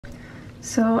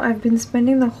So I've been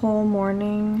spending the whole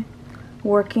morning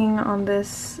working on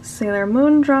this Sailor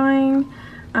Moon drawing.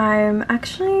 I'm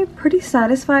actually pretty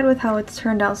satisfied with how it's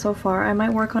turned out so far. I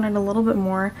might work on it a little bit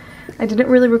more. I didn't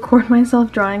really record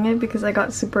myself drawing it because I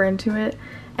got super into it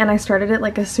and I started it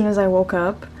like as soon as I woke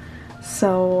up.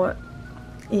 So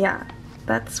yeah,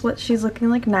 that's what she's looking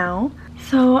like now.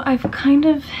 So I've kind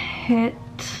of hit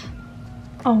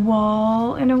a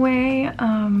wall in a way.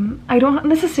 I don't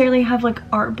necessarily have like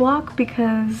art block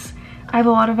because I have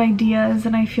a lot of ideas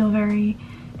and I feel very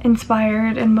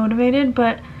inspired and motivated,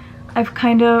 but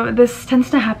this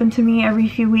tends to happen to me every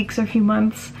few weeks or few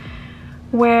months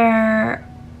where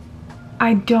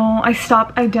I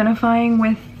stop identifying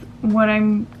with what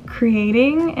I'm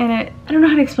creating, and I don't know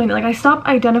how to explain it. Like, I stop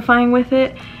identifying with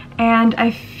it and I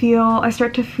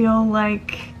start to feel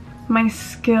like my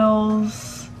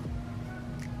skills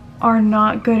are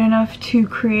not good enough to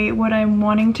create what I'm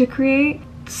wanting to create.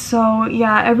 So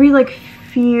yeah,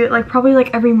 probably like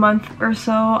every month or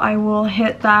so I will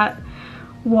hit that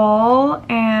wall,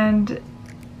 and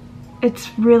it's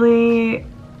really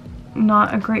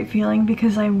not a great feeling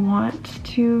because I want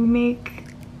to make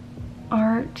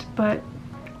art, but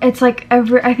it's like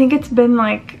I think it's been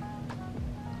like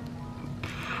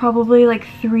probably like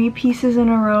 3 pieces in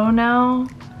a row now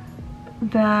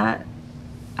that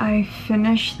I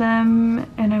finish them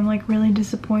and I'm like really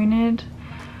disappointed,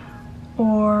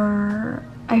 or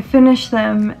I finish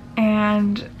them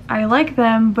and I like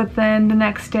them, but then the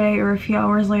next day or a few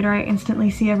hours later I instantly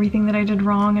see everything that I did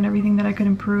wrong and everything that I could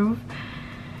improve.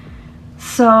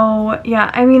 So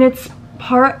yeah, I mean, it's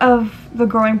part of the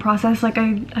growing process. Like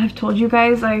I've told you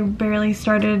guys, I barely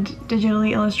started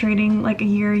digitally illustrating like a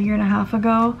year and a half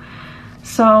ago.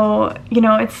 So, you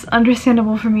know, it's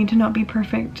understandable for me to not be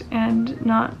perfect and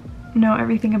not know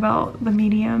everything about the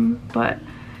medium, but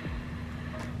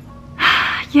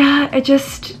yeah, it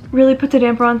just really puts a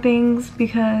damper on things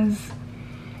because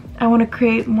I want to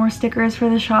create more stickers for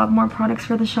the shop, more products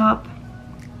for the shop,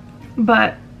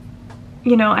 but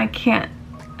you know,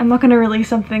 I'm not going to release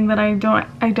something that I don't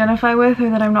identify with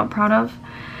or that I'm not proud of.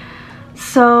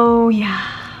 So yeah,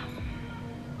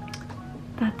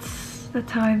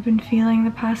 that's how I've been feeling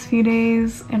the past few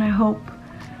days, and I hope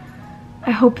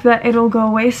that it'll go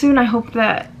away soon. I hope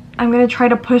that I'm gonna try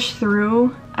to push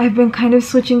through. I've been kind of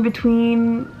switching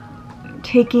between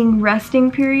taking resting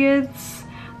periods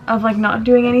of like not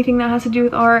doing anything that has to do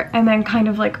with art, and then kind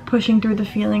of like pushing through the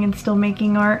feeling and still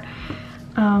making art.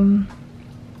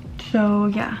 So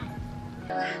yeah.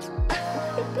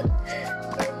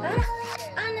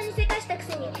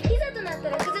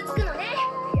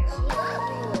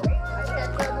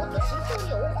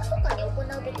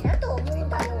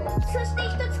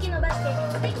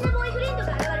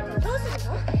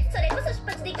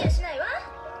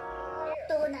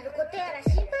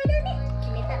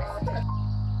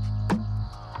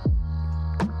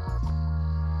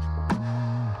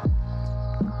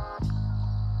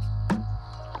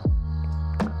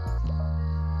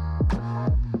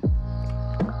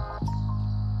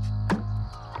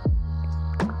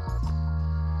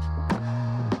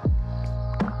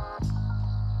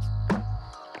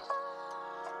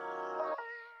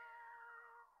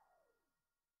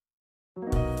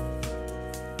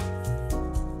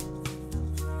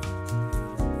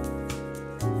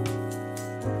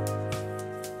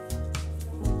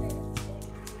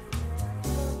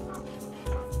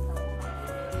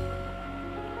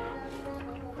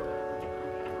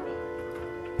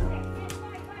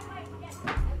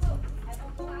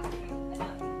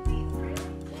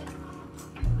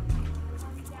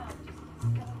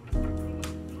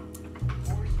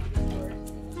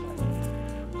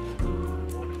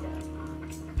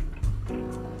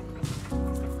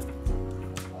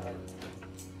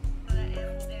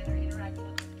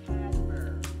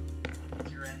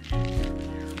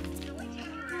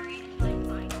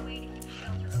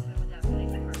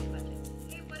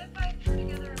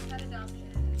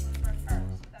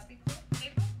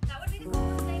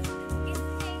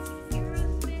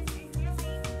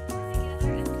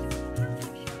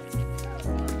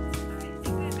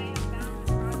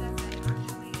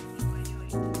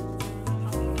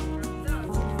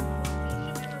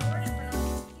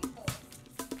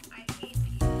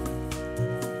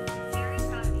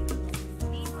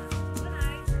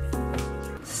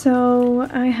 So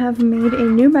I have made a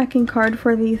new backing card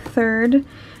for the 3rd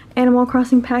Animal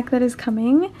Crossing pack that is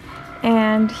coming,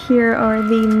 and here are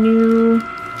the new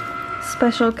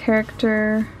special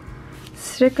character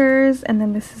stickers, and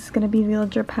then this is going to be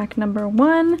villager pack number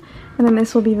 1, and then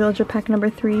this will be villager pack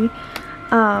number 3.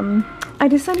 I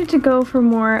decided to go for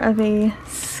more of a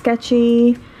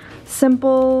sketchy,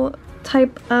 simple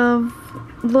type of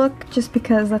look just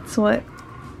because that's what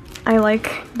I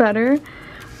like better.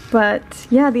 But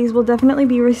yeah, these will definitely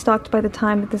be restocked by the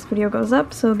time that this video goes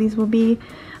up, so these will be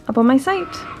up on my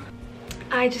site.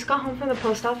 I just got home from the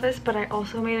post office, but I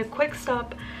also made a quick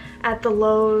stop at the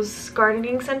Lowe's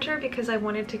gardening center because I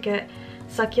wanted to get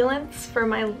succulents for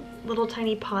my little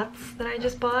tiny pots that I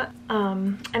just bought.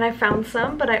 And I found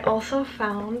some, but I also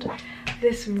found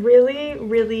this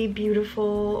really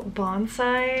beautiful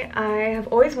bonsai. I have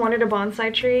always wanted a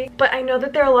bonsai tree, but I know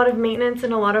that there are a lot of maintenance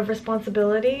and a lot of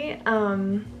responsibility.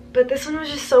 But this one was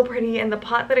just so pretty, and the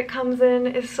pot that it comes in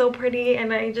is so pretty,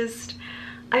 and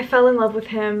I fell in love with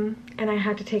him and I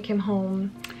had to take him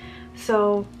home.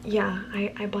 So yeah,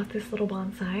 I bought this little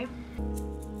bonsai.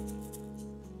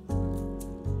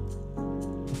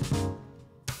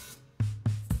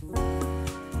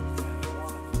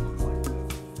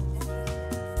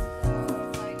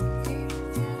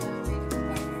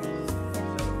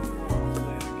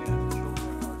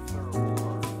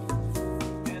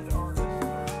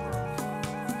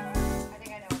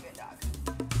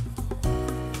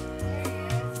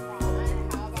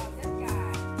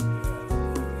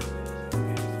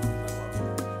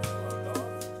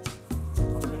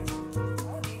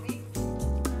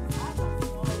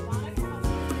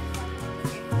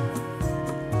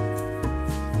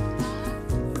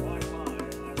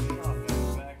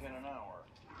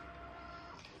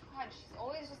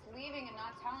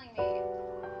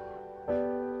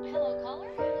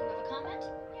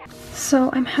 So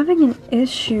I'm having an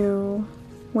issue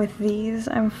with these.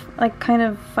 I'm like kind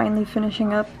of finally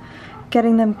finishing up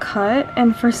getting them cut,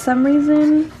 and for some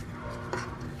reason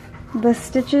the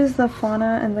stitches, the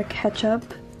fauna, and the ketchup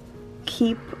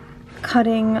keep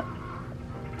cutting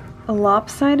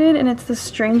lopsided, and it's the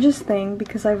strangest thing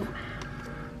because I've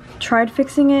tried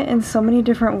fixing it in so many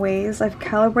different ways. I've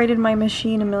calibrated my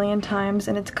machine a million times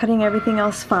and it's cutting everything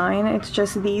else fine. It's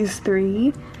just these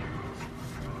three,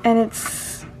 and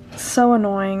it's so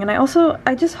annoying. And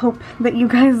I just hope that you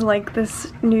guys like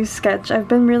this new sketch. I've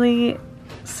been really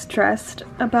stressed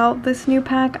about this new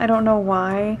pack. I don't know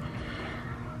why.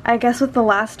 I guess with the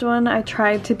last one I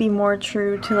tried to be more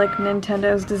true to like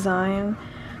Nintendo's design,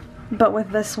 but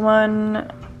with this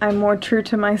one I'm more true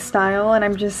to my style, and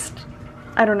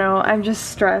I don't know, I'm just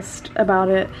stressed about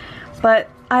it. But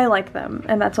I like them,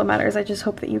 and that's what matters. I just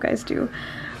hope that you guys do.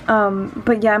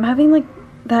 But yeah, I'm having like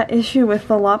that issue with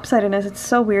the lopsidedness. It's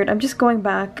so weird. I'm just going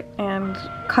back and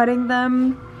cutting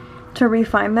them to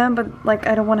refine them, but like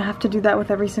I don't want to have to do that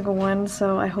with every single one,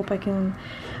 so I hope I can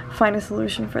find a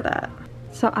solution for that.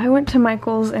 So I went to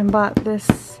Michael's and bought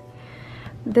this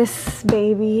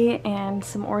baby and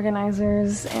some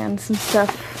organizers and some stuff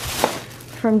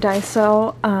from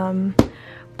Daiso.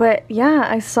 But yeah,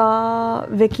 I saw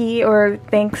Vicky, or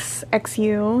Thanks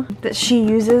XU, that she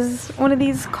uses one of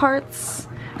these carts.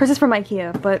 Hers is from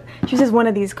IKEA, but she uses one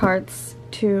of these carts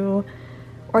to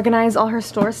organize all her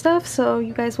store stuff, so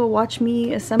you guys will watch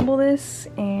me assemble this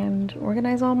and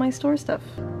organize all my store stuff.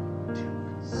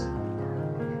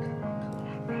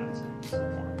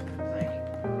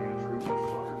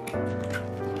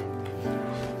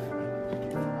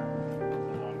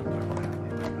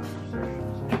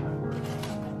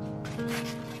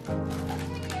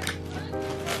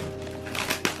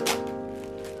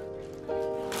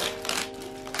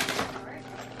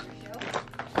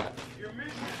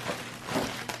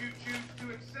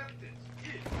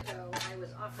 So I was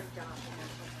offered jobs in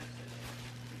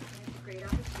National Great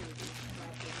opportunity.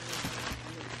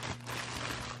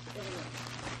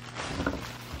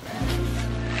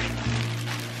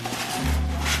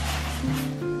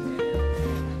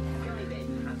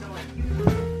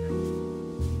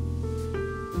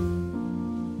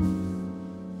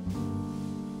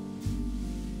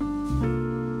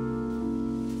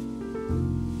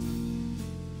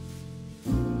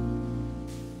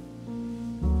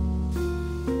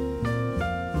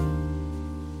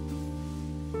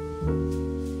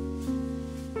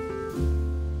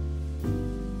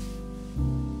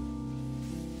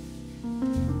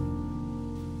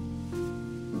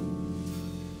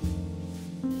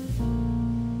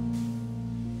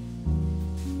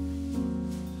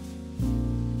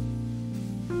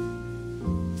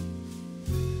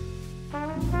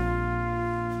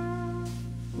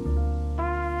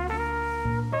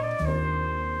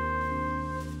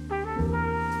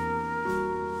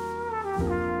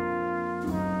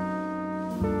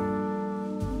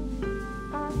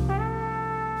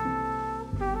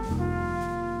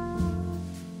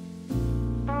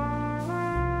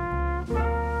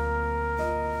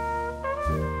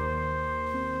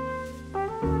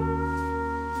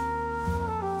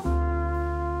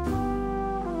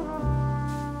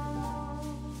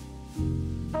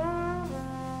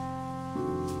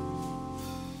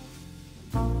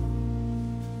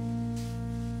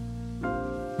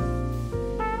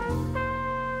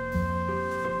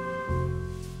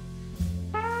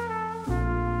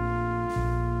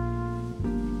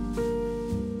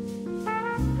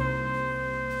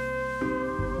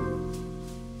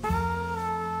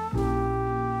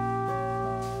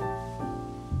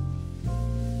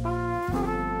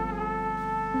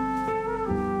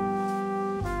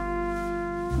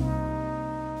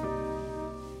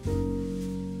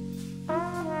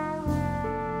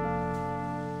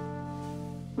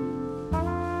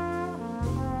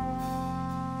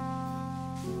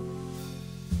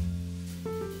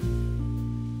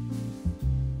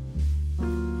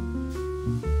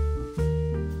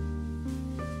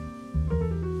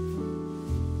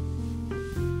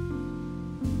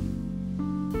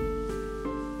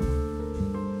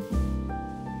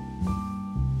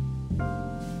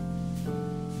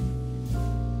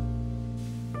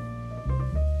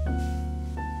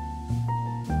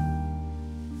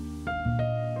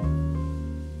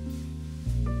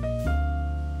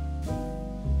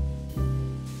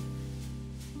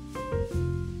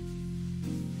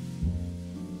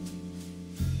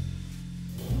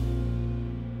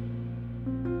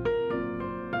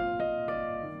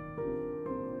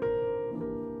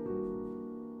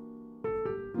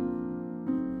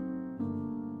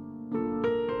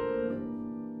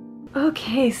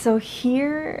 Okay, so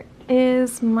here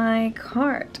is my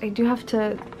cart. I do have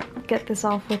to get this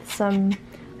off with some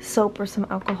soap or some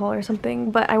alcohol or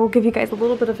something, but I will give you guys a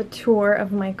little bit of a tour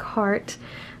of my cart.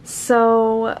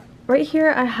 So right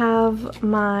here I have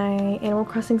my Animal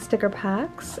Crossing sticker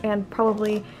packs and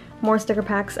probably more sticker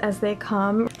packs as they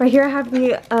come. Right here I have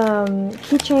the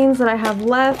keychains that I have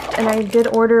left, and I did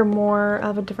order more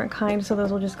of a different kind, so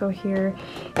those will just go here.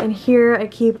 And here I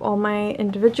keep all my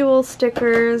individual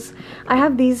stickers. I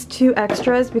have these 2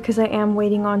 extras because I am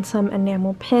waiting on some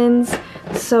enamel pins,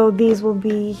 so these will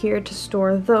be here to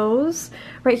store those.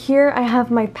 Right here I have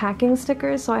my packing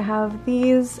stickers, so I have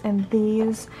these, and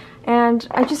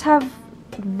I just have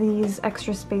these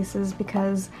extra spaces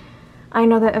because I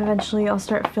know that eventually I'll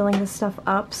start filling this stuff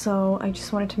up, so I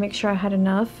just wanted to make sure I had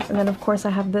enough. And then of course I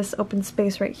have this open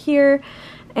space right here,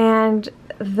 and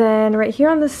then right here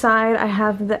on the side I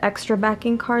have the extra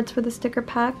backing cards for the sticker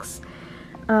packs.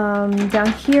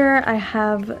 Down here I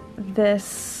have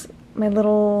this, my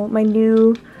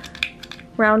new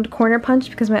round corner punch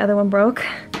because my other one broke.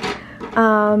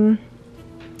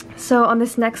 So on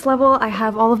this next level I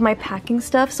have all of my packing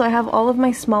stuff. So I have all of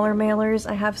my smaller mailers,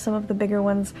 I have some of the bigger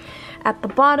ones at the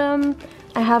bottom.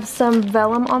 I have some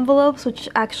vellum envelopes which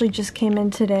actually just came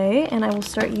in today, and I will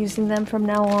start using them from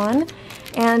now on.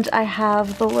 And I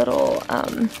have the little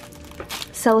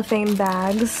cellophane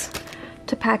bags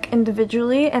to pack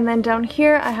individually. And then down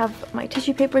here I have my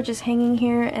tissue paper just hanging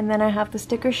here, and then I have the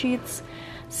sticker sheets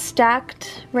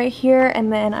stacked right here,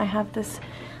 and then I have this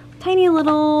tiny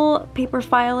little paper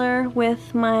filer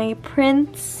with my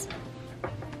prints.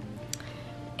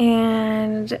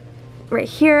 And right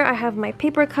here I have my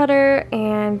paper cutter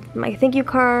and my thank you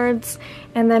cards,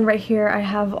 and then right here I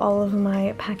have all of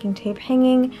my packing tape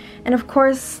hanging. And of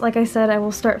course, like I said, I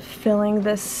will start filling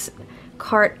this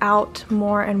cart out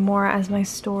more and more as my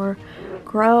store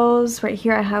grows. Right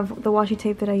here I have the washi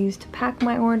tape that I use to pack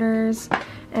my orders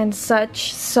and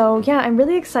such. So yeah, I'm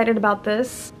really excited about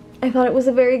this. I thought it was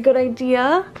a very good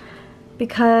idea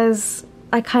because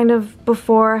I kind of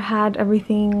before had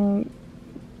everything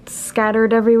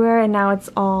scattered everywhere, and now it's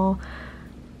all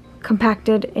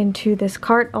compacted into this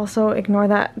cart. Also ignore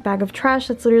that bag of trash.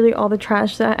 That's literally all the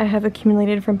trash that I have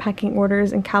accumulated from packing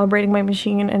orders and calibrating my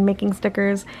machine and making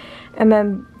stickers, and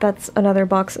then that's another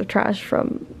box of trash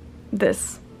from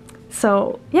this.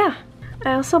 So yeah.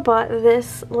 I also bought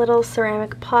this little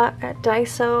ceramic pot at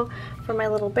Daiso for my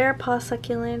little bear paw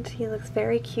succulent. He looks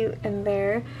very cute in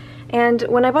there. And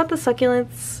when I bought the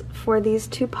succulents for these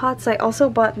 2 pots, I also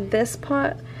bought this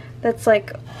pot that's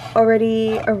like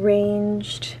already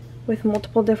arranged with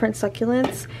multiple different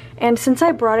succulents. And since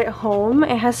I brought it home,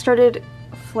 it has started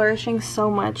flourishing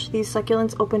so much. These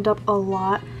succulents opened up a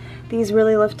lot. These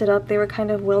really lifted up. They were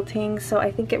kind of wilting, so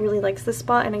I think it really likes this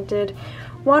spot, and I did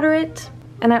water it.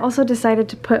 And I also decided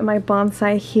to put my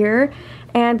bonsai here.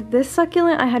 And this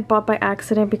succulent I had bought by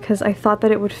accident because I thought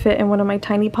that it would fit in one of my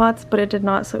tiny pots, but it did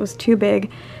not, so it was too big.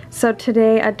 So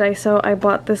today at Daiso I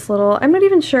bought this little, I'm not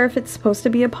even sure if it's supposed to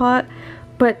be a pot,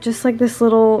 but just like this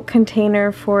little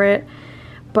container for it.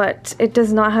 But it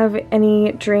does not have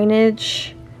any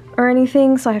drainage or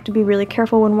anything, so I have to be really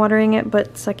careful when watering it,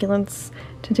 but succulents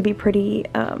tend to be pretty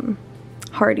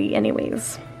hardy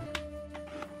anyways.